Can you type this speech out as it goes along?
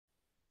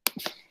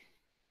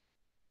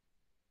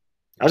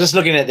I was just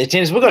looking at the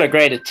attendance. We've got a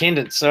great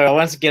attendance. So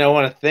once again, I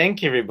want to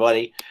thank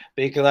everybody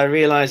because I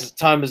realize that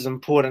time is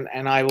important,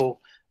 and I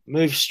will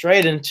move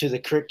straight into the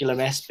curriculum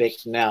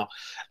aspect now.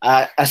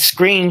 A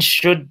screen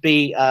should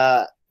be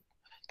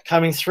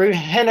coming through.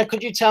 Hannah,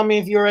 could you tell me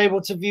if you're able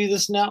to view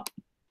this now?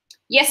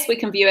 Yes, we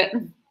can view it.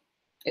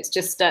 It's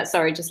just,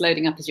 sorry, just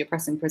loading up as you're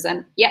pressing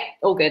present. Yeah,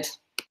 all good.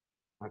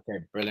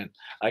 Okay, brilliant.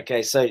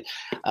 Okay, so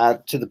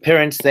to the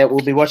parents that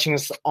will be watching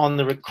us on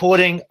the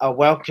recording,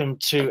 welcome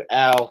to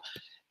our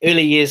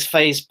early years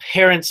phase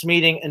parents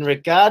meeting in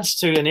regards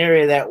to an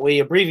area that we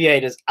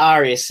abbreviate as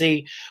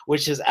RSE,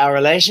 which is our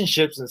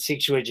relationships and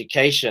sexual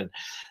education.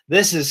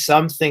 This is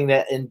something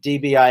that in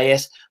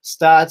DBIS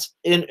starts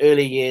in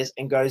early years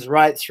and goes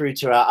right through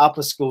to our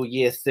upper school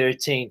year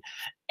 13.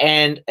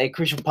 And a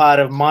crucial part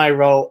of my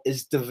role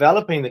is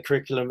developing the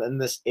curriculum in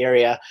this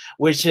area,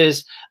 which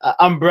is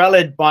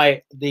umbrellaed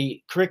by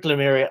the curriculum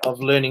area of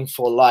Learning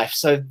for Life.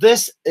 So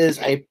this is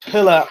a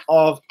pillar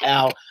of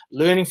our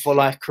Learning for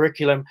Life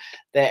curriculum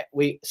that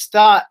we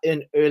start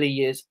in early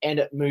years and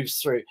it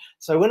moves through.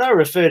 So when I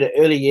refer to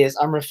early years,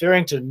 I'm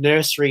referring to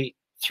nursery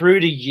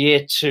through to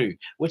year 2,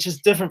 which is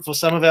different for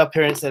some of our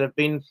parents that have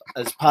been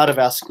as part of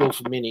our school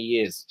for many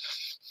years.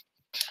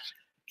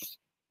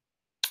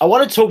 I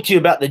want to talk to you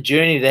about the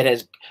journey that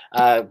has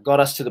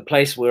got us to the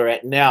place we're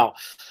at now.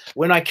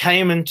 When I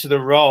came into the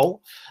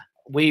role,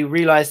 we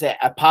realized that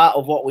a part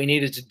of what we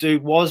needed to do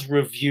was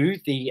review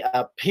the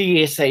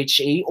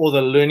PSHE, or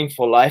the Learning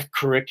for Life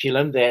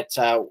curriculum that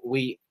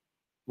we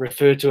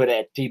refer to it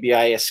at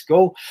DBIS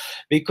school,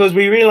 because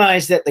we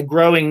realized that the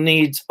growing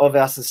needs of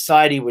our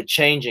society were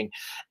changing,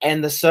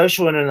 and the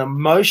social and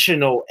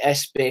emotional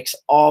aspects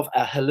of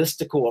a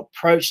holistical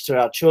approach to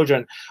our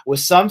children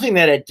was something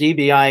that at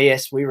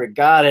DBIS we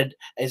regarded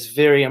as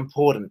very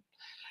important.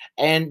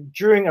 And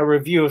during a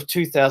review of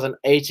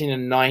 2018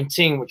 and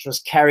 19, which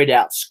was carried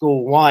out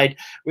school-wide,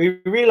 we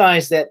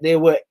realized that there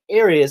were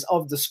areas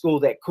of the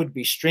school that could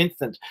be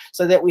strengthened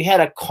so that we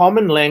had a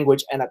common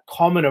language and a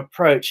common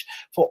approach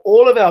for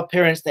all of our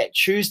parents that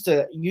choose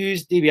to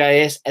use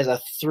DBIS as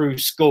a through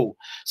school,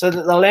 so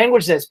that the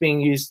language that's being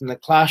used in the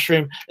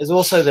classroom is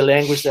also the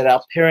language that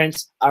our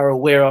parents are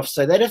aware of,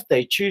 so that if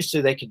they choose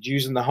to, they could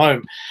use in the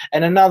home.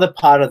 And another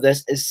part of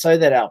this is so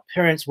that our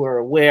parents were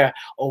aware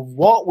of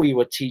what we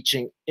were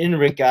teaching in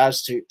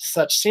regards to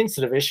such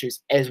sensitive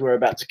issues as we're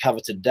about to cover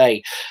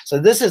today. So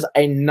this is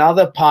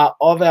another part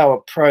of our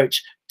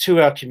approach to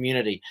our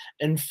community,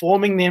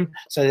 informing them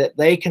so that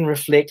they can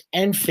reflect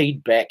and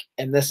feedback,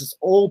 and this is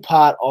all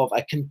part of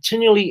a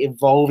continually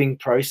evolving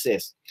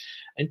process.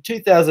 In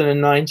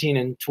 2019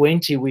 and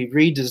 20, we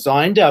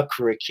redesigned our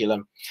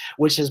curriculum,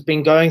 which has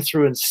been going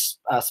through in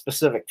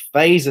specific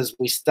phases.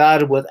 We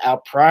started with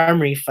our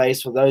primary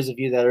phase. For those of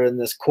you that are in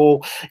this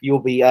call, you'll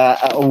be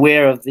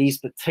aware of these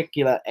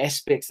particular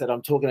aspects that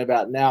I'm talking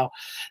about now.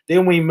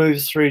 Then we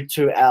moved through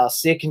to our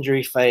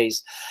secondary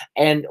phase,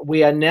 and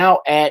we are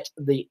now at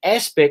the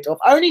aspect of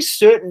only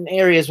certain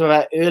areas of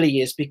our early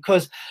years,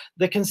 because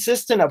the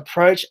consistent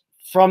approach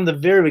from the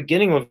very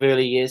beginning of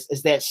early years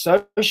is that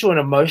social and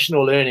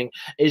emotional learning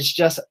is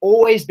just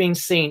always being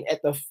seen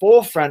at the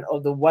forefront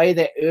of the way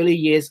that early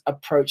years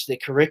approach their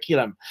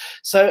curriculum.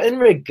 So in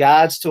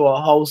regards to a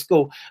whole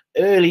school,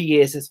 early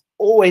years has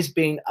always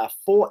been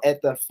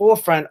at the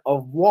forefront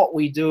of what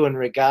we do in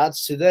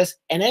regards to this,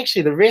 and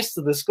actually the rest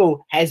of the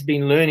school has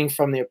been learning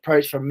from the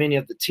approach from many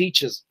of the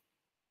teachers.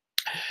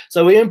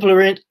 So we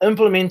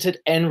implemented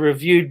and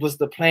reviewed was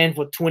the plan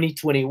for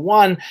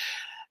 2021.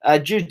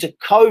 Due to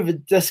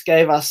COVID, this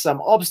gave us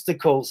some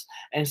obstacles.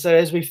 And so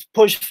as we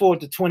push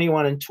forward to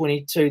 21 and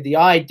 22, the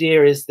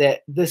idea is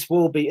that this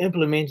will be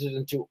implemented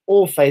into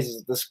all phases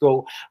of the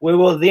school. We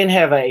will then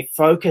have a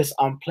focus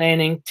on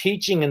planning,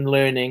 teaching, and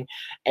learning.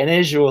 And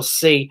as you will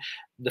see,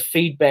 the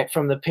feedback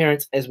from the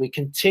parents as we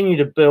continue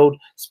to build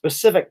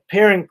specific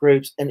parent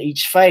groups in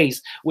each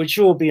phase, which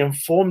you will be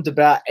informed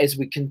about as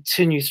we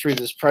continue through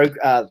this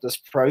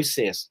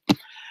process.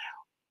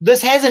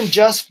 This hasn't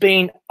just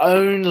been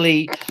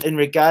only in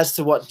regards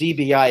to what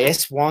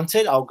DBIS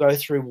wanted. I'll go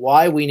through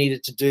why we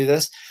needed to do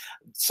this.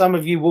 Some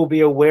of you will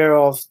be aware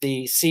of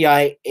the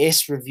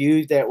CIS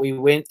review that we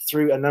went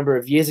through a number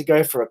of years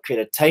ago for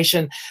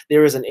accreditation.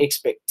 There is an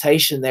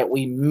expectation that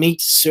we meet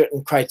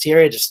certain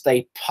criteria to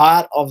stay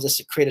part of this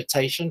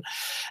accreditation.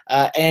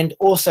 And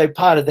also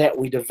part of that,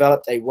 we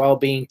developed a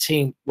wellbeing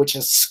team, which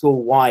is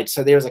school-wide.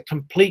 So there is a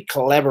complete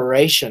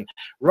collaboration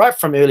right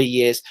from early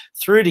years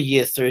through to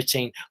year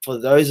 13 for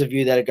those of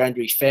you that are going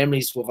to be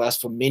families with us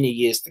for many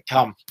years to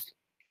come.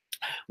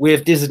 We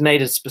have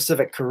designated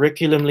specific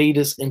curriculum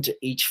leaders into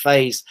each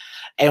phase,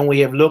 and we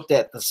have looked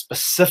at the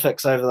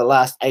specifics over the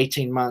last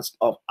 18 months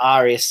of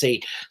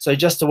RSE. So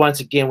just to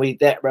once again,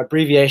 that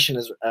abbreviation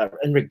is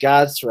in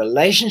regards to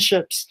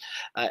relationships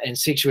and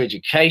sexual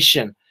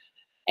education.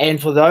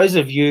 And for those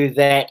of you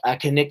that are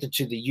connected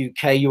to the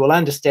UK, you will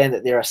understand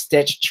that there are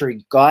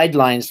statutory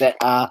guidelines that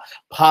are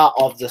part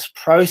of this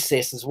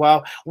process as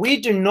well.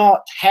 We do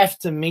not have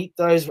to meet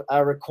those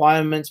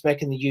requirements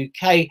back in the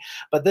UK,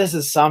 but this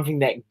is something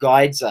that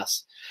guides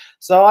us.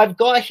 So I've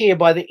got here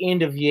by the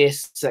end of year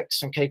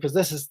 6, okay, because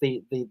this is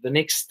the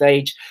next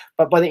stage.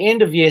 But by the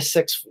end of year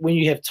 6, when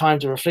you have time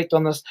to reflect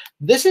on this,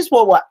 this is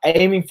what we're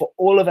aiming for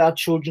all of our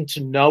children to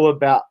know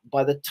about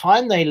by the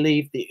time they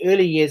leave the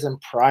early years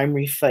and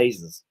primary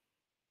phases.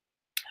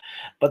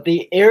 But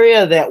the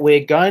area that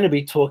we're going to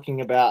be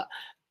talking about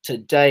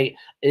today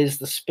is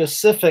the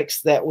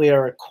specifics that we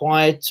are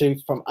required to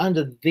from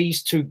under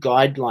these 2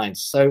 guidelines.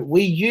 So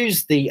we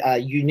use the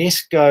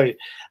UNESCO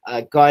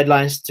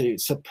guidelines to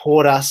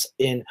support us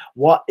in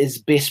what is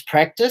best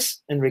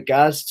practice in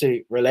regards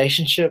to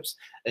relationships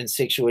and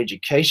sexual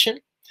education,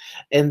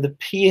 and the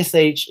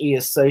PSHE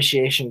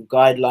Association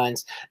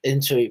guidelines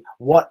into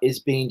what is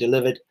being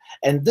delivered.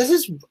 And this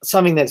is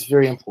something that's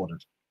very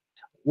important.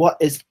 What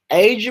is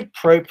age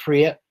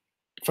appropriate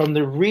from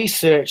the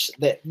research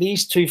that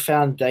these 2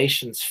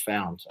 foundations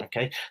found,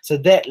 okay? So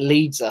that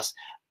leads us,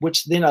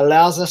 which then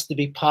allows us to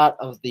be part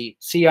of the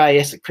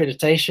CIS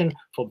accreditation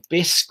for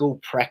best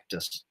school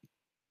practice,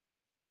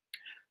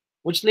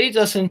 which leads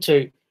us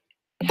into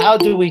how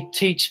do we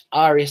teach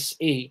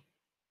RSE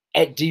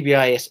at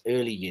DBIS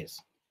early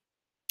years?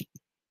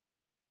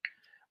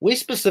 We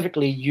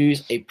specifically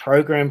use a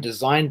program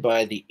designed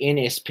by the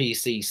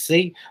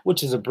NSPCC,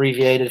 which is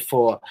abbreviated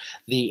for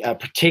the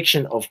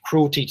Protection of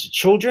Cruelty to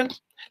Children.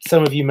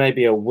 Some of you may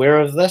be aware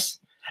of this.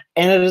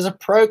 And it is a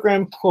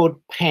program called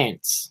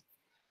PANTS.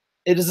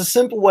 It is a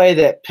simple way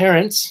that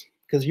parents,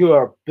 because you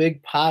are a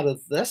big part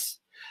of this,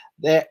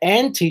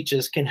 and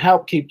teachers can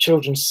help keep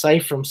children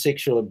safe from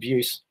sexual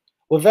abuse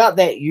without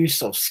that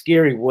use of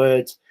scary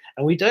words.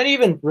 And we don't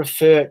even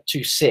refer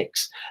to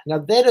sex. Now,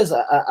 that is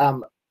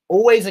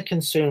always a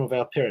concern with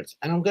our parents.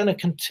 And I'm going to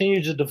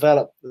continue to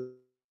develop the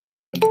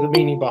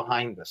meaning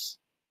behind this.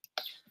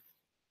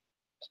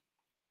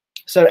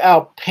 So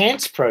our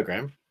PANTS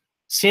program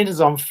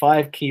centers on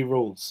 5 key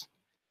rules.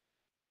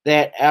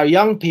 That our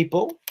young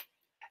people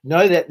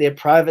know that their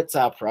privates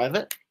are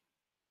private.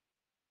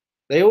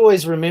 They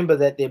always remember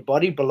that their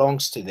body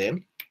belongs to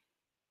them.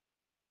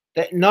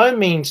 That no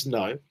means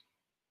no.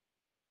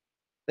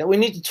 That we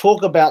need to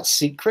talk about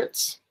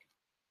secrets,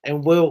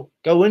 and we'll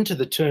go into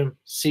the term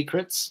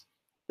secrets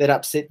that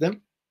upset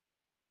them.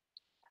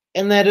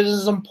 And that it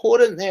is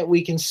important that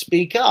we can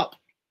speak up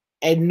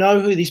and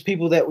know who these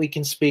people that we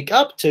can speak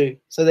up to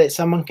so that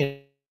someone can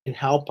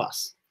help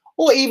us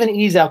or even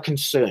ease our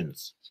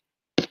concerns.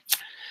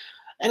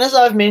 And as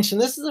I've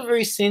mentioned, this is a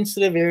very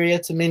sensitive area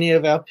to many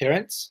of our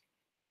parents.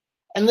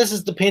 And this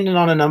is dependent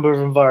on a number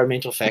of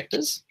environmental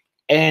factors.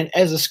 And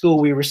as a school,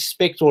 we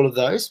respect all of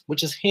those,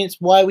 which is hence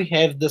why we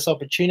have this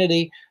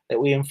opportunity that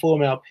we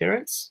inform our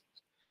parents.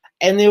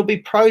 And there'll be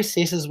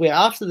processes where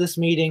after this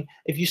meeting,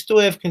 if you still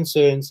have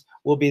concerns,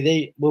 we'll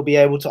be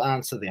able to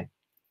answer them.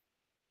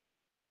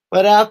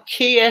 But our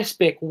key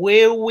aspect,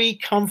 where we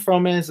come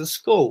from as a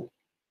school,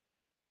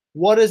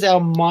 what is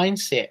our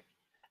mindset,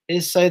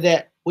 is so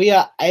that we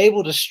are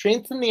able to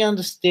strengthen the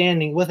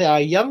understanding with our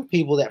young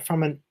people that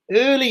from an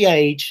early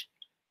age,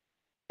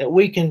 that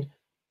we can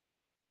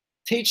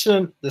teach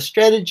them the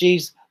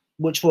strategies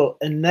which will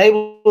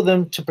enable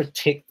them to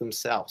protect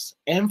themselves,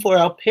 and for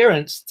our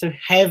parents to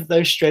have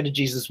those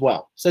strategies as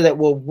well, so that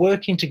we're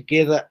working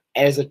together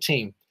as a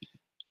team.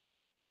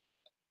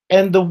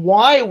 And the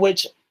why,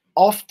 which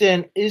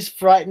often is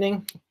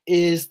frightening,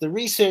 is the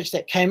research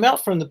that came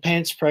out from the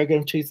PANTS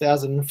program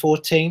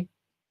 2014,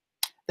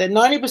 that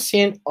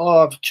 90%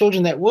 of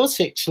children that were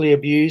sexually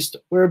abused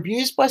were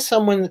abused by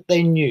someone that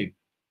they knew.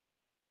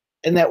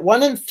 And that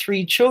 1 in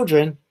 3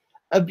 children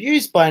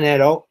abused by an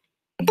adult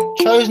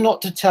chose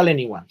not to tell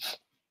anyone.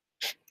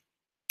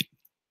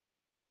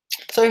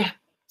 So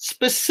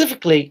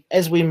specifically,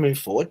 as we move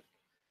forward,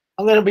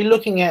 I'm going to be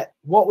looking at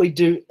what we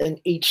do in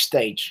each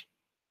stage.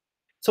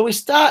 So we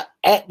start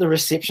at the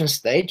reception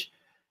stage.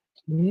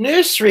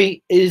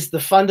 Nursery is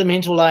the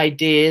fundamental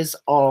ideas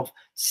of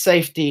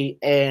safety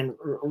and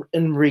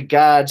in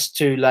regards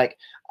to like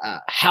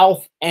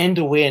health and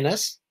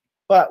awareness,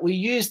 but we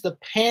use the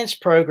PANTS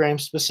program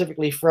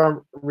specifically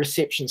from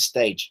reception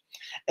stage.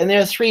 And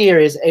there are 3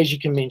 areas, as you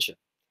can mention,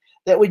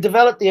 that we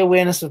develop the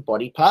awareness of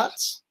body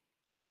parts,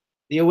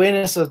 the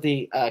awareness of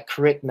the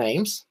correct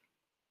names,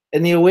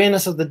 and the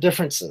awareness of the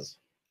differences.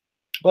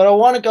 But I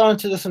want to go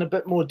into this in a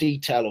bit more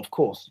detail, of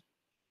course.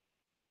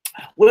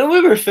 When we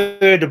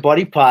refer to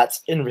body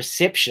parts in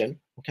reception,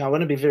 okay, I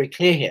want to be very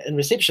clear here. In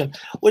reception,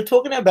 we're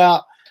talking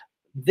about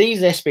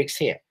these aspects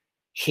here: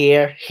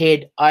 hair,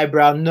 head,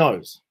 eyebrow,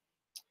 nose.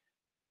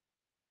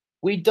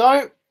 We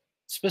don't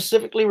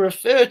specifically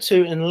refer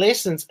to in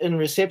lessons in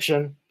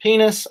reception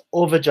penis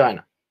or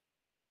vagina.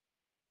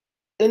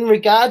 In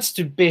regards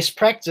to best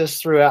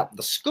practice throughout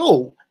the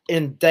school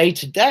in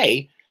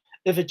day-to-day,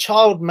 if a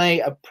child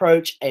may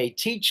approach a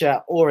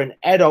teacher or an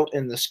adult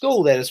in the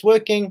school that is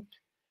working,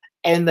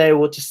 and they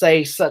were to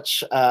say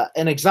such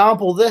an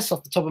example, this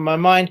off the top of my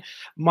mind,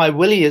 my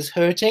willy is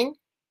hurting,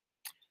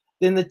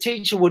 then the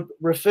teacher would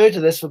refer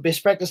to this for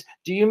best practice.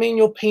 Do you mean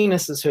your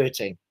penis is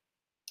hurting?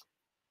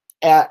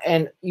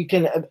 And you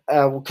can,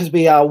 because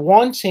we are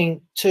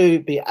wanting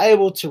to be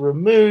able to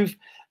remove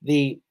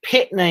the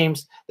pet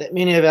names that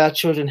many of our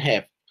children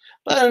have.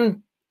 But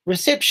in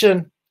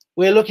reception,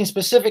 we're looking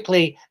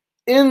specifically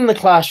in the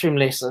classroom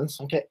lessons,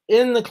 okay,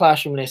 in the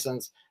classroom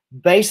lessons,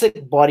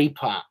 basic body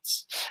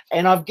parts.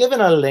 And I've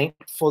given a link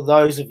for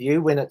those of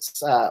you when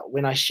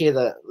I share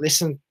the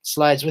lesson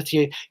slides with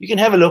you. You can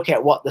have a look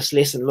at what this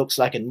lesson looks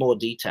like in more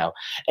detail.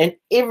 And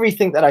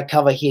everything that I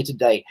cover here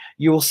today,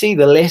 you will see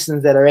the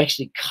lessons that are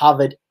actually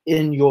covered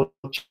in your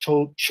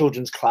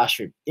children's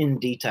classroom in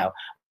detail,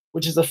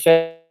 which is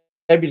a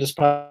fabulous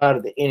part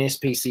of the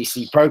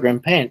NSPCC program,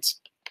 PANTS.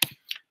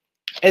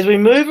 As we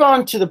move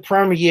on to the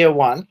primary year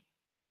 1,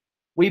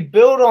 we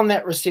build on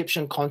that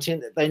reception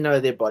content, that they know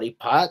their body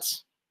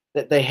parts,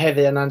 that they have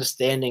an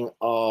understanding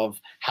of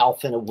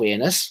health and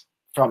awareness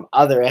from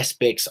other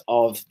aspects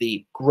of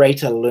the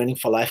greater Learning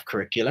for Life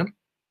curriculum.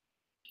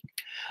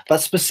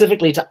 But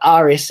specifically to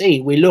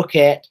RSE, we look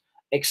at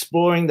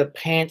exploring the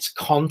PANTS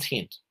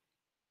content.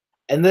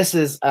 And this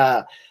is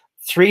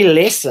 3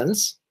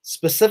 lessons,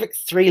 specific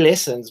 3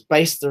 lessons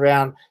based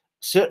around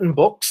certain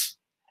books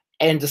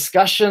and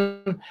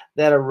discussion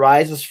that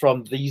arises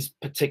from these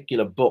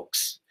particular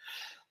books.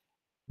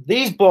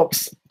 These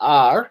books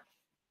are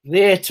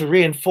there to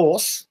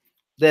reinforce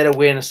that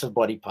awareness of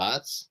body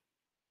parts.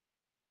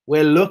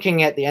 We're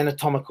looking at the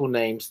anatomical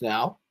names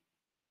now.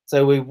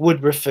 So we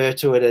would refer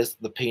to it as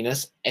the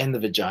penis and the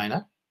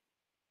vagina.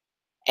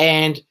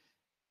 And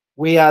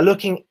we are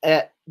looking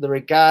at the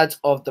regards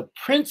of the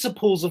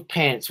principles of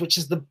PANTS, which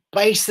is the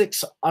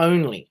basics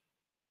only.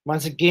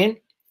 Once again,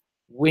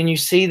 when you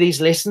see these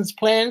lessons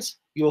plans,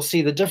 you'll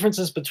see the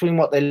differences between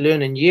what they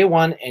learn in year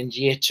 1 and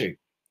year 2.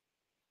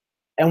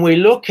 And we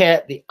look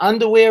at the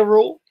underwear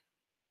rule,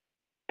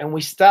 and we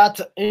start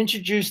to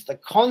introduce the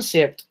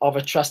concept of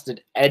a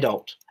trusted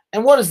adult.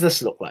 And what does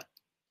this look like?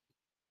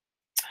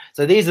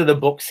 So these are the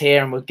books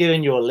here, and we've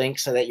given you a link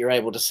so that you're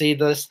able to see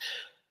this.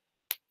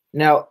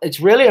 Now, it's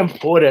really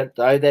important,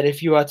 though, that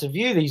if you are to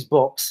view these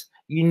books,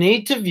 you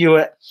need to view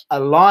it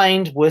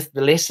aligned with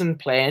the lesson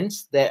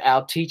plans that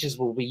our teachers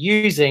will be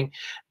using,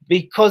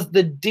 because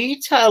the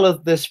detail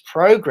of this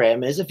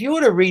program is, if you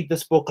were to read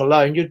this book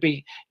alone,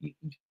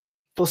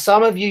 for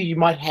some of you, you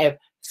might have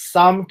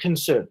some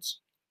concerns.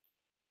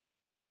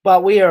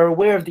 But we are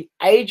aware of the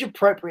age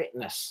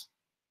appropriateness.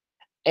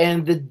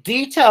 And the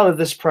detail of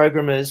this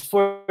program is,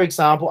 for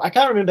example, I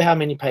can't remember how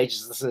many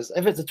pages this is,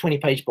 if it's a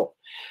 20-page book.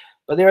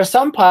 But there are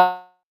some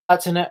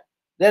parts in it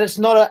that it's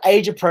not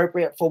age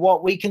appropriate for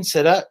what we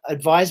consider,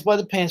 advised by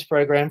the PANTS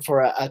program,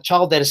 for a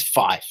child that is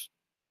 5.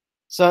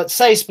 So it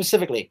says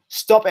specifically,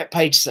 stop at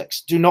page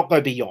 6, do not go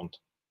beyond.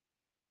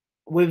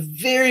 We're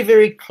very,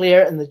 very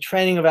clear in the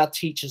training of our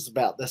teachers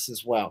about this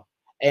as well.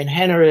 And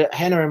Hannah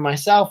and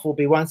myself will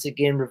be once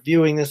again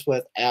reviewing this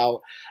with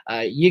our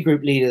year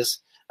group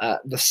leaders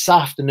this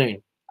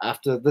afternoon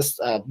after this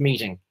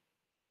meeting.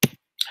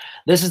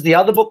 This is the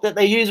other book that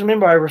they use.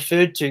 Remember, I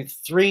referred to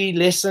 3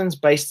 lessons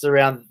based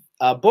around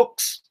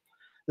books.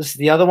 This is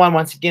the other one.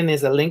 Once again,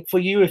 there's a link for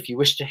you if you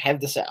wish to have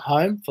this at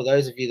home, for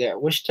those of you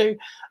that wish to.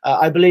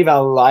 I believe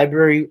our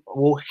library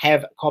will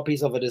have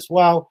copies of it as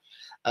well.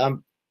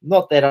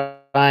 Not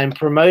that I'm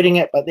promoting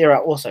it, but there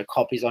are also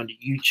copies on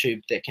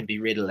YouTube that can be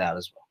read aloud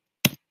as well.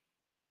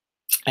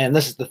 And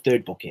this is the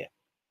 3rd book here.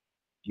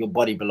 Your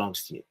Body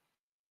Belongs to You.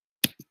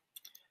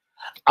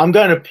 I'm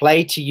going to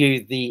play to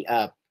you the,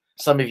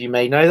 some of you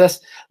may know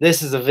this.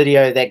 This is a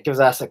video that gives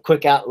us a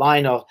quick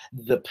outline of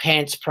the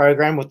PANTS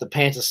program with the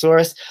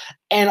Pantosaurus.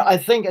 And I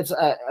think it's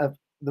the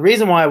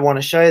reason why I want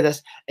to show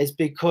this is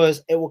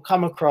because it will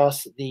come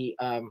across the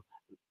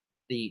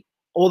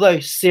although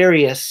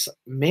serious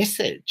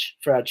message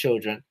for our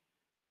children,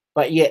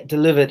 but yet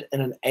delivered in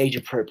an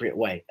age-appropriate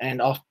way.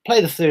 And I'll play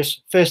the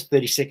first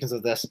 30 seconds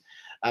of this.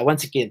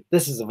 Once again,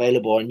 this is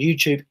available on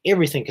YouTube.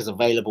 Everything is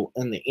available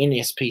in the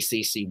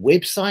NSPCC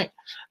website.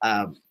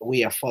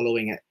 We are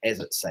following it as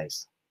it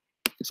says.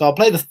 So I'll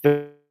play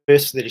the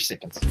first 30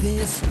 seconds.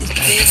 This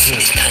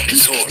is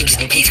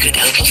Pantosaurus. He's going to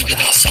help us with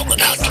our song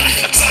about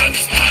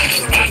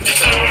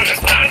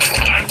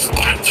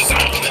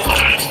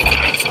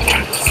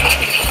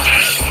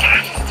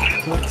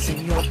what's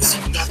in your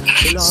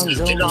pants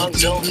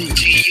belongs only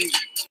to you.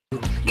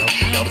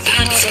 Your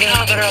pants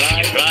cover up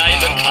your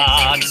private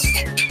parts.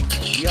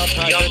 Your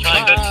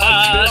private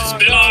parts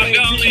belong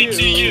only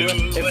to you.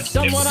 If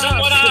someone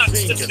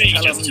asks to see,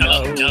 just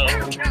tell them no.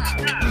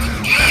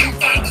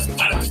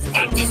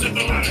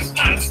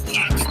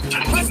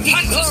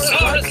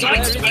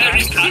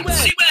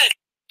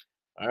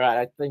 All right,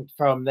 I think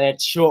from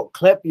that short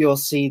clip, you'll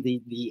see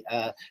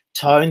the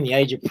tone, the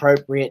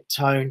age-appropriate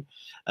tone,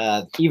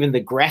 even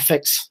the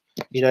graphics,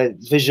 you know,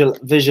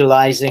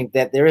 visualizing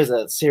that there is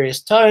a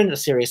serious tone, a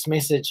serious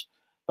message,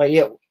 but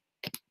yet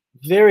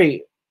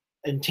very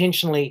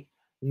intentionally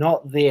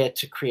not there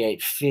to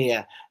create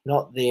fear,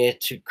 not there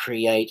to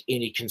create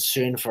any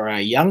concern for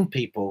our young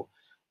people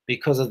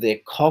because of their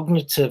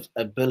cognitive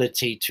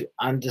ability to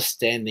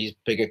understand these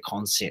bigger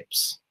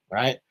concepts,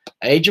 right?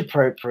 Age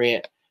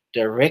appropriate,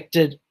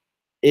 directed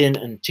in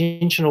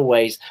intentional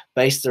ways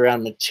based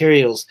around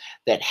materials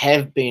that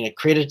have been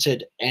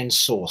accredited and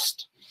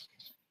sourced.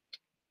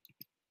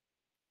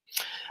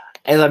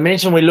 As I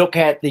mentioned, we look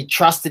at the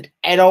trusted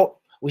adult.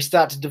 We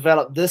start to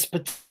develop this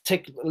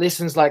particular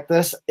lessons like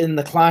this in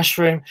the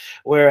classroom,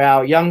 where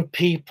our young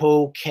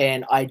people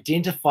can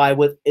identify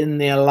within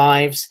their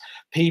lives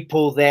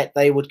people that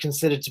they would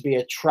consider to be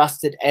a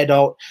trusted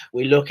adult.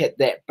 We look at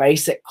that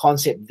basic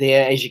concept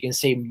there, as you can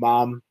see,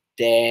 mum,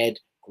 dad,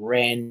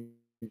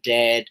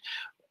 granddad,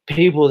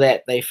 people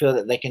that they feel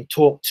that they can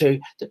talk to,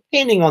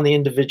 depending on the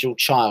individual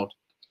child,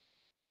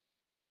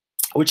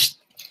 which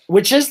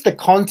is the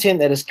content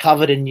that is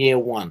covered in year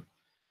one.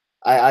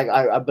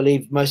 I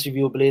believe most of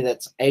you will believe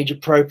that's age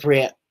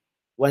appropriate.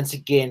 Once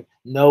again,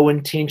 no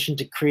intention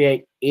to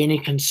create any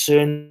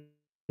concern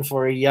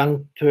for a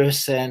young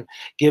person,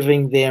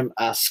 giving them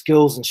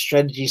skills and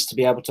strategies to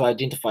be able to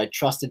identify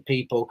trusted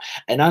people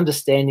and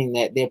understanding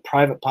that their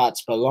private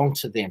parts belong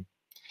to them.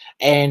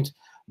 And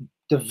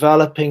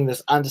developing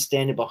this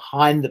understanding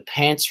behind the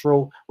pants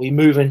rule, we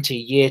move into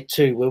year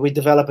two, where we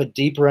develop a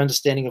deeper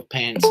understanding of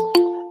pants,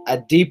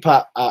 a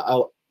deeper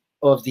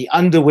of the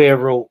underwear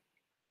rule,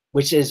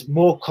 which is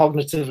more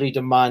cognitively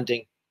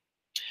demanding,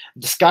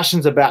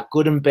 discussions about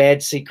good and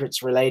bad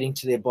secrets relating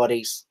to their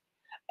bodies,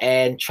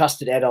 and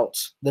trusted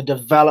adults, the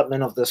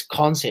development of this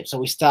concept. So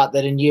we start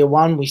that in year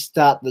one. We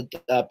start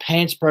the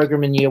pants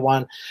program in year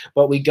one,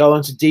 but we go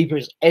into deeper,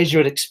 as you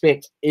would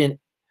expect, in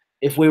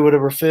if we were to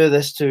refer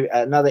this to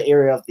another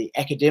area of the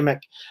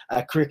academic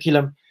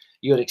curriculum,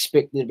 you would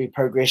expect there to be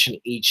progression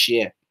each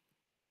year.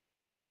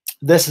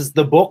 This is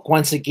the book,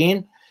 once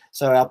again,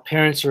 so our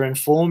parents are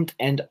informed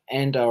and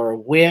are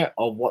aware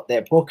of what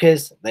that book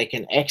is. They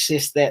can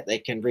access that. They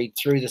can read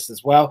through this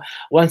as well.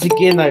 Once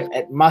again, though,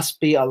 it must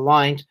be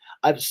aligned.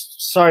 I'm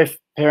sorry,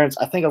 parents.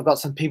 I think I've got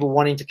some people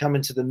wanting to come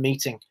into the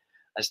meeting.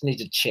 I just need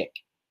to check.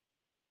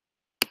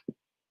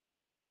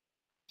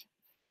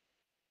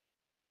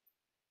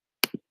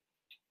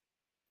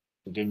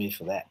 Forgive me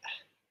for that.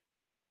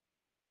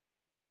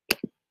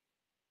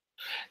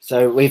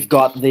 So we've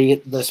got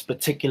this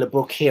particular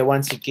book here.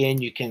 Once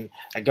again, you can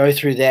go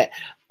through that.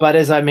 But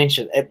as I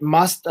mentioned, it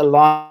must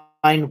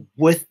align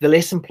with the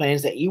lesson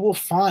plans that you will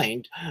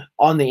find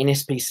on the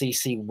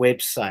NSPCC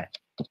website.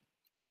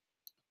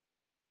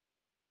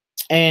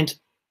 And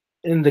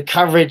in the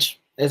coverage,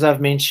 as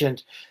I've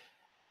mentioned,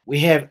 we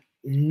have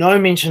no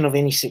mention of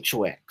any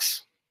sexual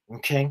acts,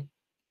 okay?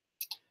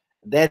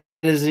 That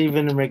is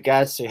even in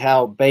regards to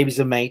how babies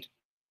are made,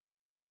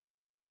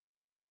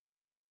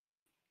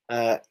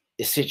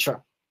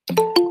 etc.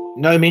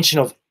 No mention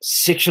of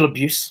sexual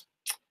abuse.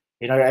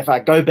 You know, if I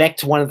go back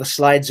to one of the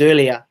slides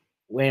earlier,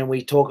 when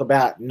we talk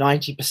about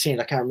 90%,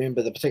 I can't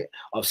remember the particular,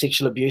 of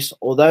sexual abuse,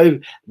 although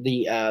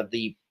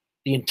the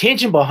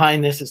intention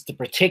behind this is to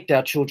protect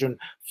our children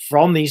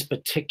from these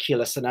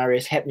particular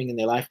scenarios happening in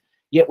their life,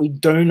 yet we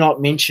do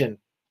not mention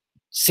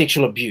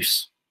sexual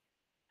abuse.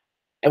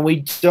 And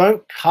we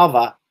don't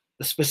cover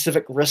the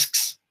specific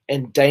risks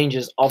and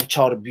dangers of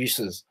child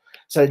abusers.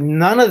 So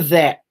none of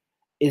that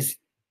is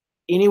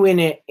anywhere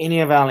near any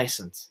of our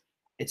lessons.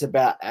 It's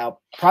about our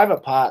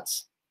private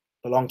parts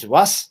belong to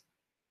us,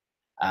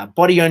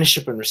 body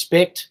ownership and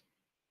respect.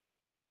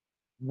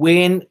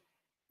 When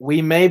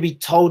we may be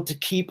told to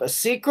keep a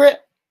secret,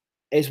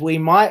 as we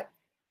might,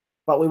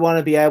 but we want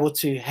to be able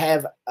to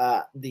have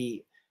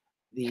the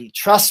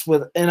trust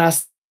within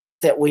us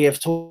that we have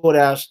taught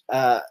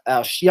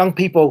our young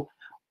people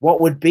what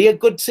would be a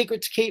good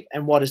secret to keep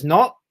and what is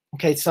not.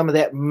 Okay, some of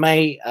that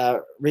may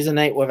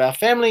resonate with our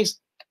families.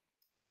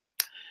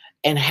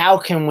 And how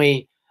can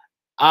we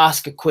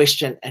ask a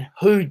question, and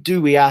who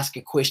do we ask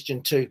a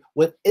question to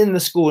within the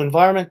school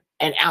environment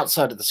and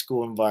outside of the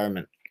school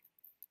environment?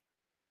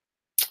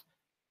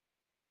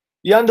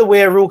 The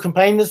underwear rule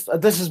campaign,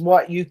 this is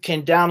what you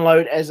can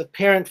download as a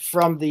parent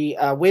from the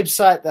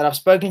website that I've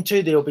spoken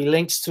to. There will be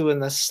links to in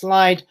the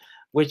slide,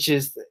 which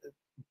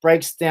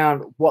breaks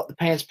down what the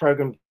pants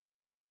program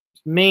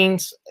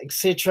means,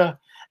 etc.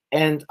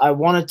 And I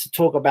wanted to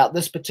talk about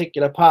this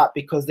particular part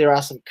because there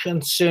are some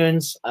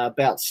concerns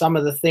about some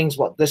of the things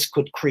what this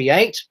could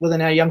create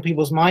within our young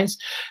people's minds.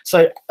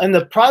 So in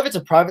the private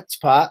to privates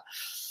part,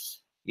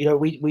 you know,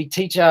 we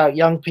teach our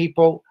young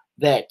people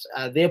that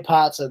their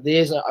parts are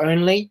theirs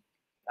only,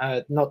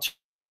 not to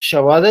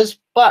show others.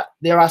 But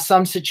there are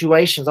some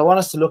situations, I want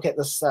us to look at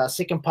this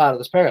second part of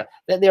this paragraph,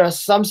 that there are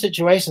some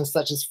situations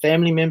such as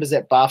family members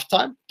at bath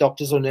time,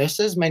 doctors or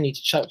nurses may need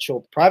to touch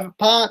your private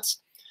parts.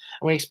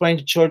 And we explain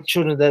to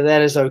children that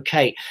that is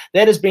okay.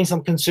 That has been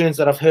some concerns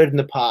that I've heard in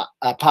the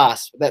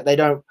past,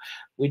 that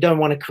we don't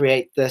want to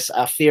create this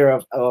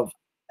fear of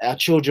our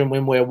children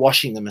when we're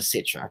washing them,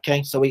 etc.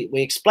 Okay, so we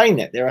explain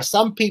that there are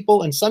some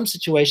people in some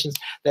situations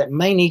that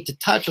may need to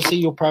touch or see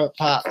your private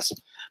parts,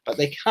 but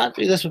they can't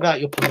do this without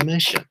your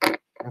permission.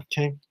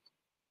 Okay,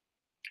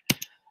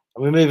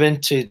 and we move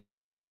into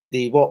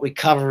what we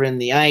cover in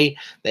the A,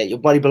 that your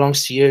body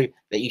belongs to you,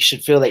 that you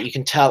should feel that you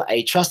can tell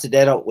a trusted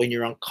adult when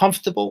you're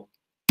uncomfortable.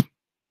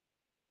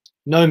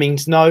 No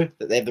means no,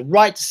 that they have the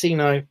right to say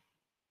no,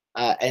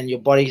 and your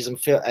bodies and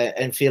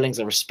feelings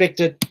are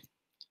respected.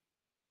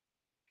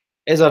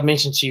 As I've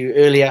mentioned to you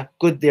earlier,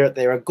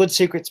 there are good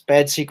secrets,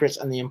 bad secrets,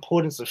 and the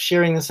importance of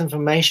sharing this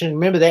information.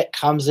 Remember, that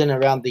comes in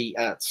around the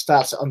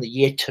starts on the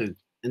year 2.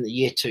 In the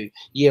year 2,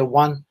 year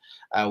 1,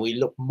 we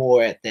look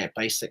more at that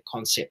basic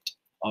concept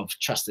of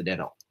trusted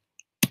adult.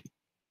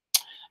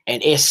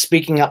 And S,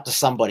 speaking up to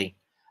somebody,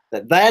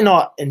 that they're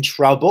not in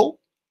trouble,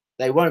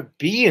 they won't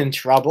be in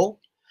trouble.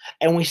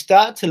 And we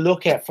start to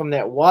look at, from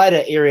that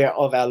wider area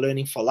of our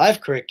Learning for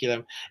Life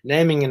curriculum,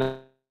 naming and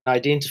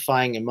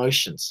identifying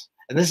emotions.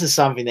 And this is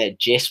something that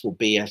Jess will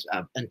be an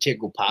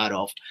integral part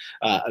of,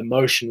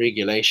 emotion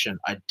regulation,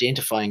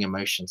 identifying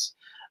emotions,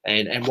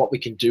 and what we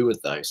can do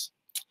with those.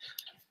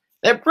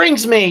 That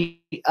brings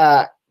me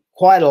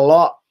quite a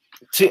lot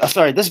to,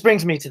 this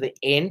brings me to the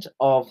end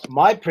of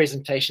my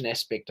presentation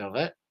aspect of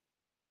it.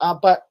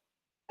 But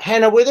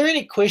Hannah, were there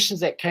any questions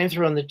that came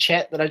through on the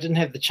chat that I didn't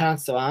have the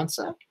chance to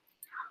answer?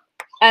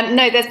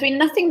 No, there's been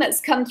nothing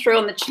that's come through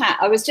on the chat.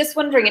 I was just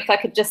wondering if I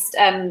could just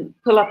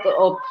pull up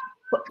or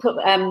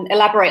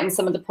elaborate on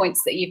some of the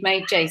points that you've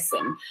made,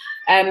 Jason.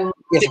 Yes,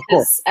 because, of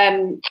course.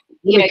 Let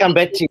me come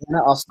back to you,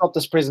 Hannah. I'll stop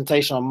this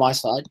presentation on my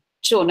side.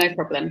 Sure, no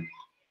problem.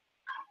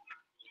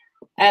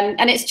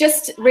 And it's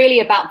just really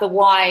about the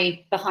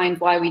why behind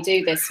why we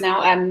do this.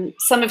 Now,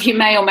 some of you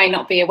may or may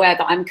not be aware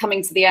that I'm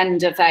coming to the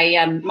end of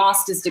a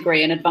master's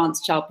degree in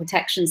advanced child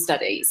protection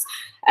studies.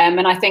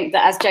 And I think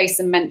that, as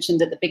Jason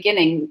mentioned at the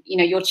beginning, you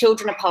know, your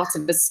children are part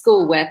of a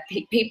school where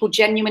people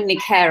genuinely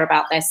care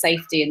about their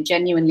safety and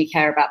genuinely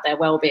care about their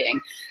well-being.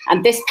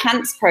 And this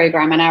PANTS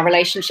program and our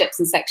relationships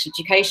and sex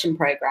education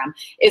program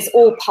is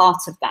all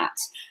part of that.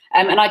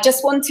 And I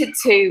just wanted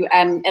to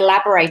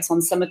elaborate on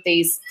some of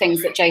these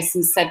things that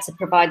Jason said to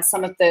provide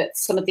some of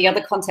the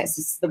other contexts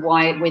as to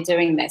why we're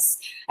doing this.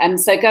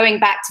 So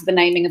going back to the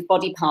naming of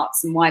body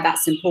parts and why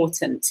that's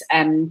important.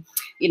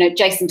 You know,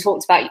 Jason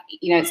talked about,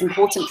 you know, it's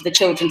important for the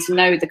children to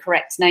know the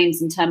correct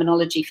names and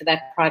terminology for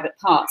their private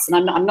parts.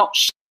 And I'm not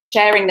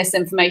sharing this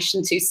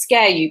information to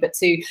scare you, but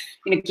to, you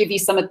know, give you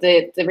some of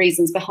the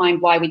reasons behind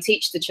why we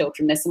teach the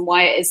children this and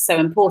why it is so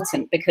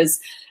important, because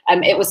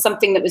it was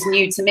something that was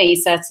new to me,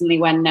 certainly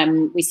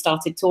when we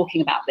started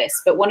talking about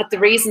this. But one of the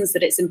reasons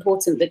that it's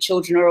important that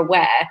children are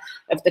aware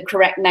of the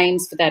correct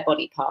names for their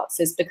body parts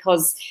is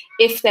because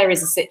if there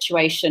is a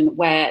situation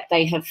where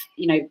they have,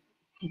 you know,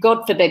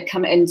 God forbid,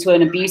 come into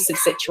an abusive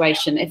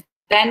situation, if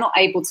they're not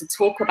able to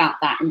talk about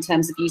that in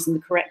terms of using the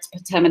correct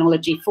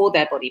terminology for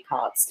their body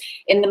parts,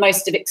 in the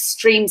most of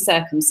extreme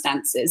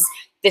circumstances,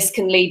 this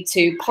can lead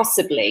to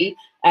possibly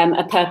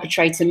a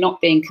perpetrator not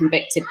being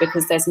convicted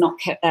because there's not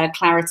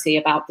clarity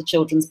about the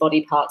children's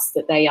body parts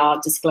that they are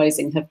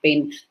disclosing have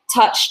been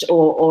touched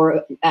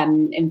or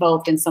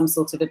involved in some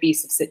sort of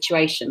abusive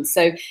situation.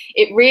 So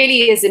it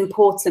really is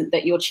important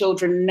that your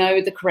children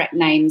know the correct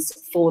names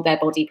for their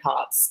body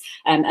parts,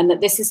 and that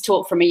this is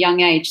taught from a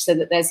young age, so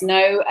that there's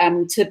no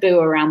taboo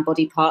around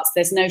body parts,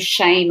 there's no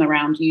shame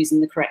around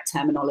using the correct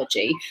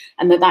terminology,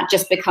 and that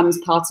just becomes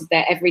part of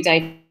their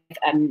everyday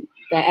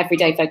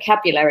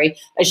vocabulary,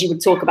 as you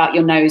would talk about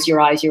your nose, your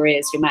eyes, your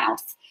ears, your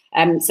mouth.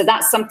 So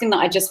that's something that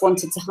I just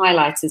wanted to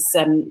highlight, is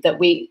that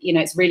we, you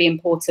know, it's really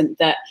important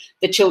that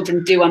the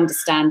children do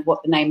understand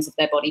what the names of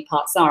their body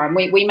parts are. And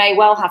we may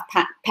well have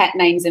pet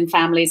names in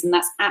families, and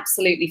that's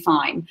absolutely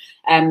fine.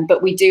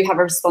 But we do have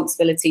a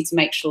responsibility to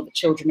make sure the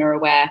children are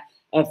aware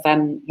of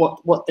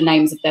what the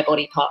names of their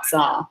body parts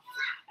are.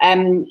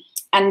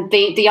 And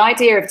the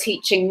idea of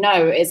teaching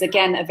no is,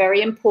 again, a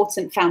very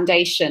important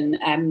foundation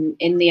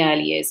in the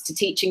early years, to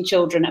teaching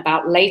children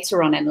about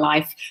later on in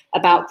life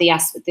about the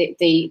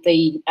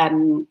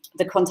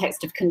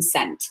context of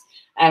consent,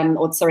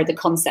 the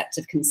concept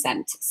of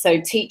consent. So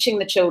teaching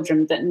the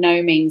children that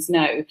no means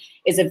no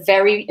is a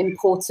very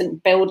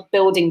important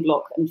building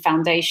block and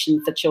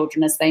foundation for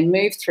children as they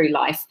move through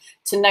life,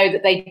 to know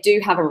that they do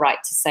have a right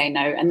to say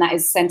no, and that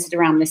is centered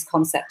around this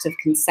concept of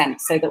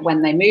consent, so that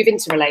when they move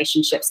into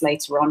relationships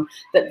later on,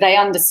 that they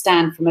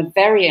understand from a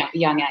very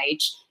young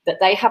age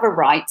that they have a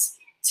right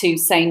to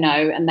say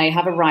no, and they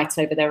have a right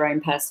over their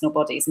own personal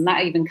bodies. And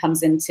that even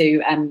comes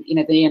into you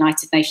know, the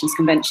United Nations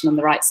Convention on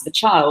the Rights of the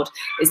Child,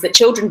 is that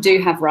children do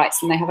have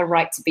rights, and they have a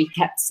right to be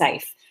kept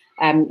safe.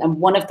 And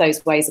one of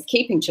those ways of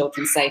keeping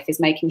children safe is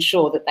making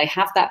sure that they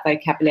have that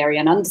vocabulary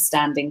and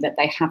understanding that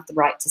they have the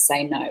right to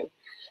say no.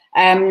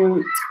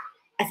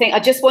 I think I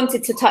just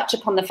wanted to touch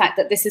upon the fact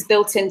that this is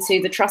built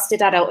into, the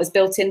trusted adult is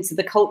built into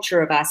the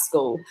culture of our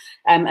school,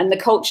 and the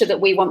culture that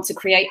we want to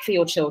create for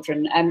your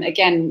children.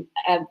 Again,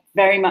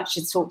 very much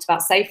is talked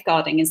about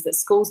safeguarding, is that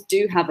schools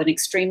do have an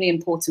extremely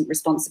important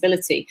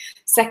responsibility.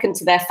 Second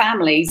to their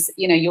families,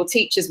 you know, your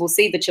teachers will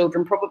see the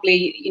children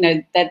probably, you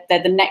know, they're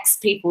the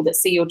next people that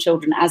see your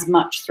children as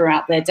much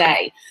throughout their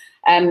day.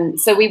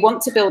 So we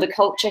want to build a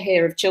culture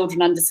here of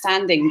children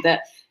understanding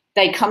that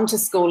they come to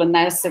school and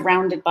they're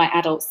surrounded by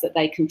adults that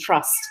they can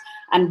trust.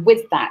 And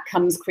with that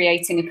comes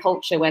creating a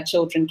culture where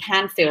children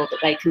can feel that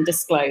they can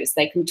disclose,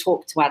 they can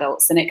talk to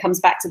adults. And it comes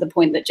back to the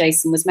point that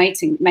Jason was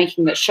making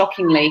that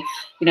shockingly,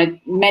 you know,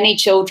 many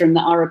children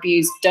that are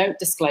abused don't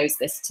disclose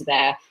this to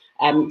their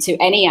to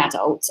any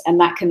adult, and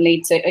that can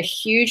lead to a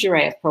huge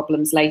array of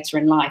problems later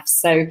in life.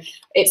 So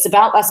it's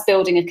about us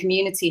building a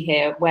community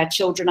here where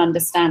children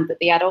understand that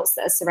the adults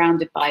that are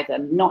surrounded by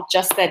them, not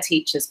just their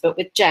teachers, but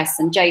with Jess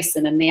and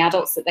Jason and the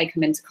adults that they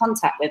come into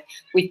contact with,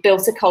 we've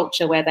built a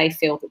culture where they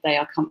feel that they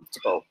are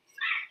comfortable.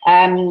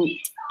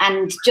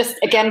 And just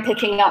again,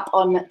 picking up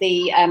on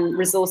the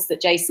resource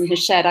that Jason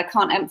has shared, I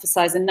can't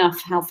emphasize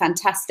enough how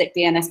fantastic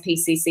the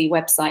NSPCC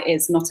website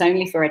is, not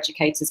only for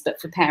educators,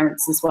 but for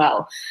parents as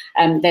well.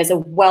 There's a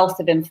wealth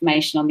of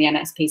information on the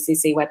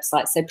NSPCC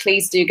website, so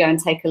please do go and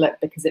take a look,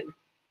 because it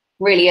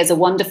really is a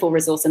wonderful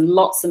resource and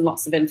lots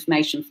of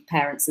information for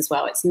parents as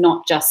well. It's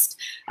not just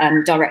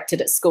directed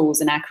at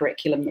schools and our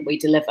curriculum that we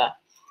deliver.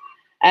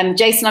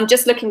 Jason, I'm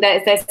just looking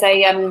there. There's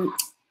a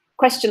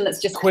question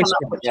that's just come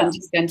up, which I'm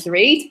just going to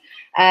read.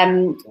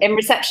 In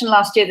reception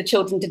last year, the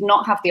children did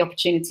not have the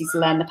opportunity to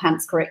learn the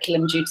PANTS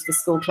curriculum due to the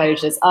school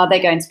closures. Are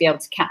they going to be able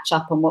to catch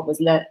up on what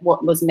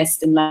was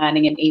missed in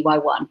learning in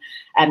EY1?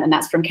 And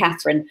that's from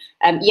Catherine.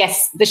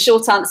 Yes, the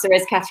short answer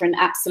is, Catherine,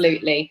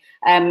 absolutely.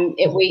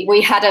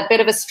 We had a bit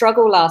of a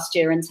struggle last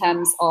year in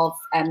terms of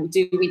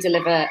do we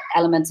deliver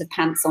elements of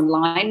PANTS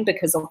online,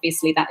 because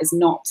obviously that is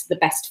not the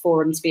best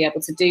forum to be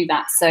able to do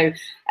that. So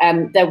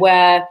there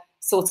were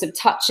sort of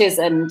touches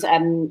and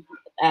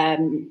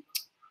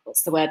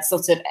what's the word,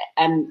 sort of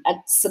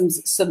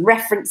some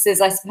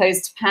references, I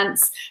suppose, to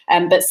PANTS,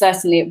 but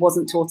certainly it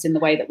wasn't taught in the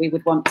way that we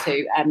would want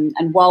to.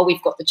 And while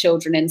we've got the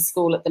children in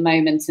school at the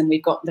moment and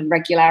we've got the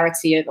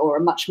regularity of, or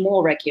a much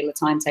more regular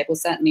timetable,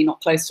 certainly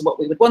not close to what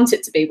we would want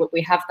it to be, but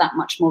we have that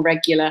much more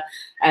regular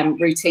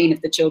routine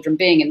of the children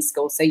being in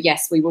school. So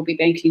yes, we will be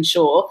making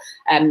sure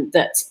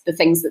that the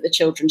things that the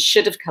children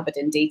should have covered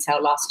in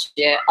detail last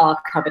year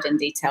are covered in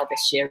detail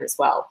this year as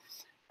well.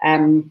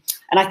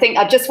 And I think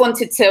I just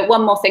wanted to,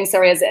 one more thing,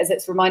 sorry, as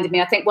it's reminded me,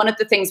 I think one of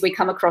the things we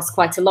come across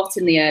quite a lot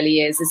in the early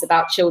years is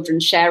about children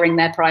sharing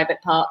their private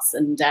parts,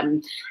 and,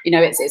 you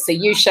know, it's a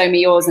you show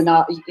me yours and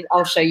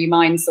I'll show you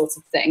mine sort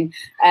of thing.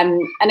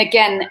 And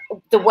again,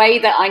 the way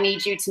that I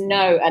need you to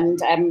know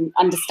and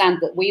understand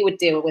that we would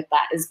deal with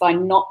that is by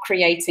not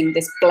creating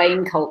this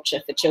blame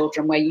culture for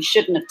children where you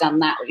shouldn't have done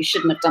that or you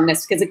shouldn't have done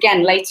this, because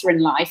again, later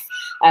in life,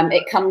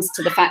 it comes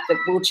to the fact that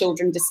will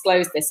children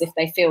disclose this if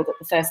they feel that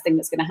the first thing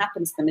that's going to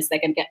happen to them is they're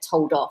going to get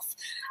told off.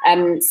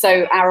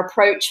 So our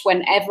approach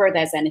whenever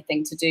there's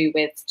anything to do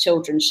with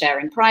children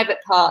sharing private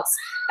parts,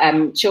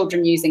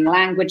 children using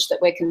language that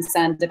we're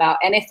concerned about,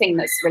 anything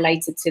that's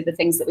related to the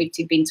things that we've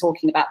been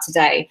talking about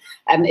today,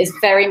 is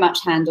very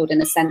much handled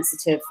in a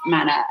sensitive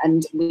manner.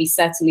 And we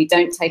certainly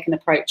don't take an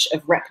approach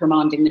of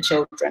reprimanding the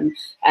children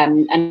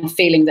and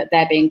feeling that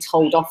they're being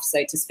told off,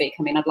 so to speak.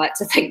 I mean, I'd like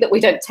to think that we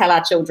don't tell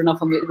our children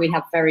off, and we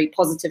have very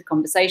positive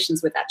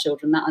conversations with our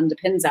children. That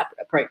underpins our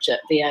approach at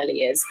the early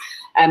years.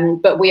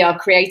 But we are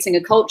creating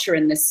a culture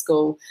in this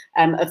school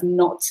of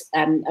not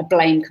a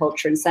blame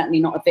culture, and certainly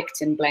not a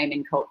victim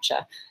blaming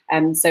culture.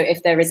 So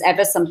if there is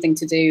ever something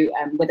to do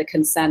with a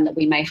concern that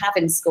we may have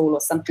in school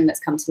or something that's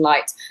come to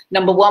light,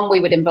 number one, we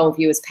would involve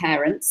you as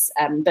parents.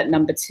 But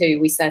number two,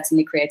 we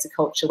certainly create a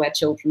culture where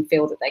children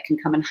feel that they can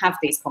come and have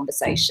these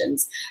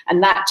conversations.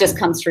 And that just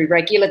comes through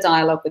regular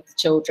dialogue with the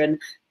children,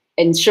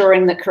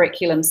 ensuring that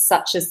curriculums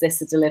such as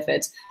this are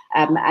delivered,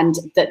 and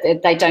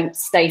that they don't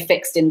stay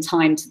fixed in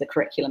time to the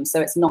curriculum.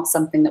 So it's not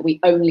something that we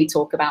only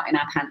talk about in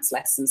our PANTS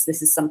lessons.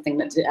 This is something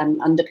that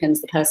underpins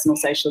the personal,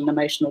 social and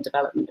emotional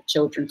development of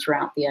children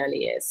throughout the early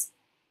years.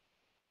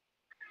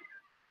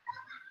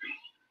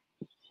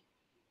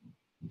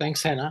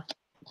 Thanks, Hannah.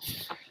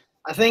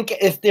 I think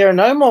if there are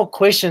no more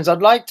questions,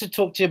 I'd like to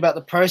talk to you about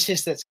the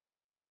process that's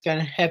going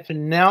to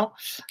happen now.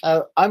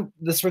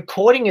 This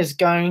recording is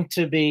going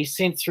to be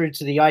sent through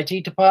to the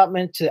IT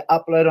department to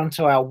upload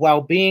onto our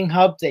Wellbeing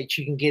Hub that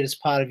you can get as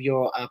part of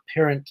your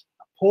parent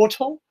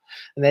portal,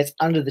 and that's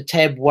under the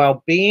tab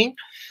Wellbeing.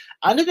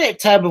 Under that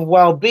tab of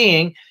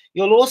Wellbeing,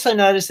 you'll also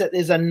notice that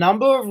there's a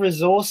number of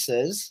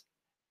resources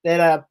that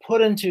are put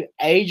into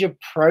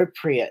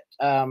age-appropriate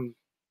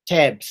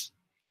tabs.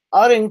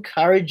 I'd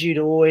encourage you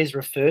to always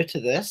refer to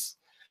this,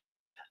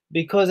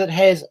 because it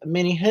has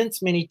many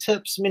hints, many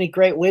tips, many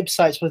great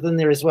websites within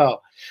there as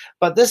well.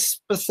 But this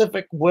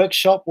specific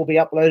workshop will be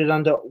uploaded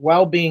under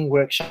Wellbeing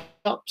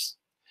Workshops.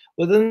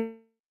 Within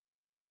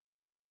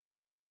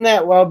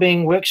that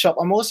Wellbeing Workshop,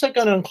 I'm also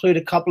going to include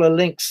a couple of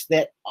links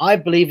that I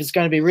believe is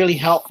going to be really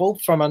helpful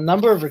from a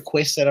number of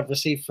requests that I've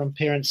received from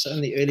parents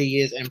in the early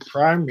years and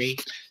primary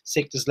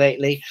sectors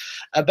lately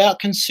about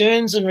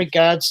concerns in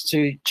regards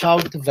to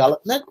child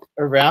development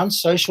around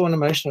social and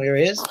emotional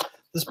areas.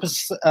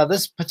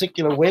 This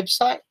particular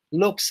website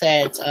looks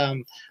at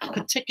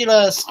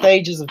particular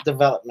stages of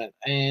development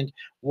and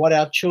what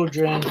our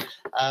children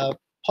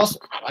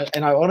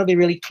and I want to be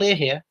really clear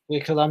here,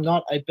 because I'm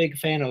not a big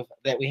fan of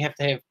that we have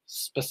to have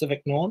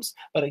specific norms,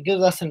 but it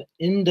gives us an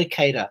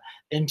indicator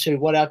into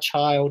what our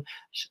child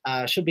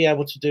should be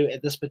able to do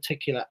at this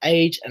particular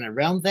age and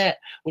around that,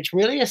 which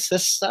really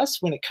assists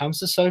us when it comes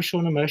to social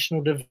and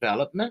emotional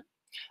development,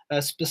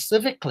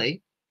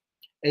 specifically,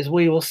 as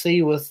we will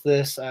see with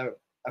this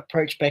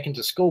approach back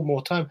into school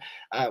more time,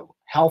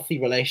 healthy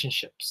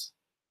relationships,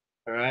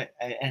 all right,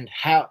 and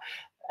how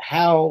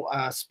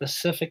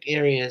specific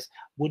areas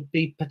would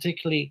be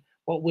particularly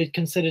what we'd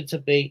consider to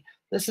be,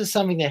 this is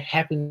something that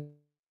happens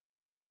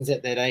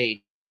at that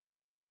age,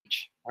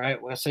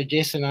 right? Well, so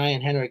Jess and I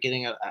and Hannah are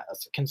getting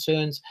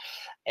concerns,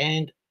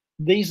 and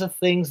these are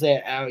things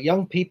that our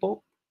young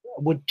people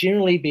would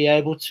generally be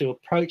able to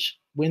approach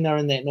when they're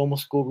in that normal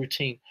school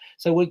routine.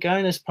 So we're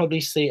going to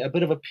probably see a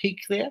bit of a peak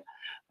there,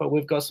 but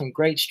we've got some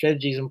great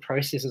strategies and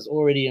processes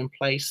already in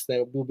place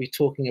that we'll be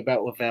talking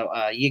about with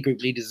our year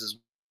group leaders as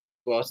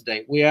well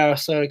today. We are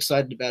so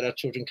excited about our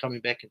children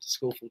coming back into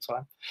school full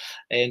time,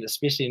 and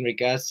especially in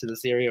regards to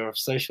this area of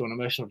social and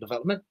emotional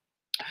development.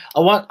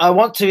 I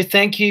want to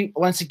thank you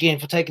once again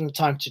for taking the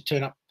time to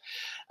turn up.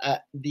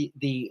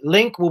 The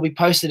link will be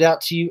posted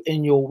out to you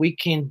in your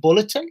weekend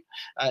bulletin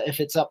if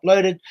it's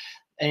uploaded,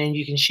 and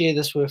you can share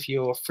this with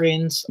your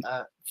friends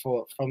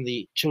from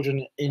the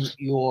children in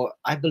your,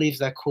 I believe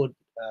they're called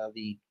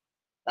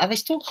are they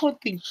still called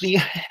the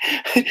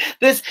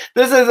this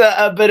is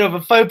a bit of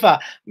a faux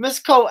pas. Miss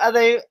Cole, are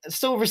they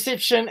still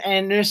reception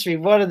and nursery?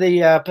 What are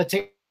the are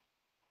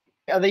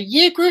they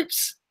year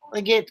groups?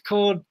 They get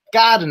called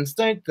gardens,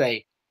 don't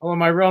they? Or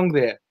am I wrong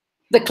there?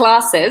 The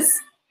classes.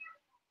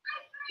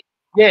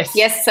 Yes.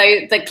 Yes, so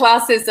the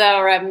classes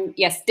are,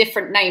 yes,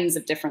 different names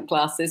of different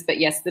classes, but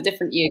yes, the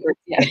different year groups.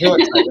 Yeah.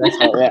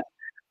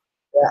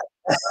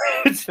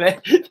 That's right,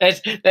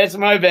 yeah. That's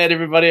my bad,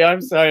 everybody.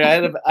 I'm sorry.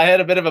 I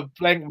had a bit of a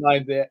blank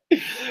mind there.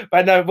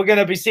 But no, we're going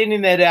to be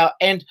sending that out.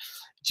 And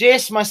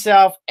Jess,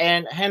 myself,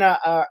 and Hannah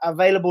are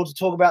available to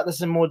talk about this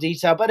in more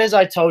detail. But as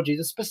I told you,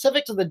 the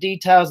specifics of the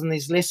details in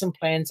these lesson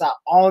plans are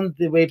on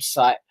the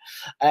website,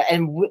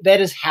 and that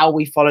is how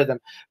we follow them.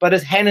 But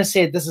as Hannah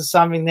said, this is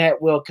something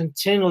that we'll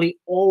continually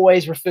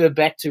always refer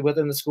back to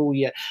within the school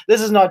year.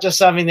 This is not just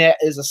something that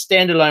is a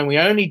standalone. We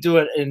only do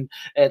it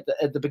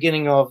at the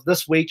beginning of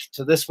this week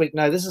to this week.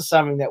 No, this is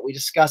something that we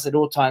discuss at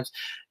all times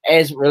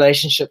as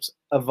relationships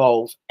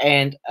evolve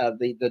and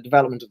the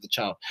development of the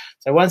child.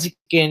 So once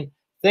again,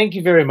 thank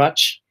you very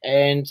much,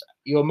 and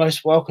you're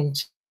most welcome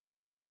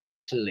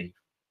to leave.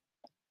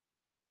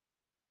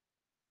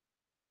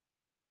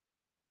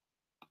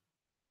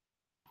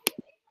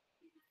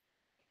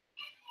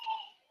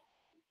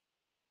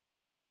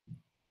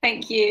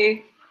 Thank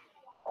you.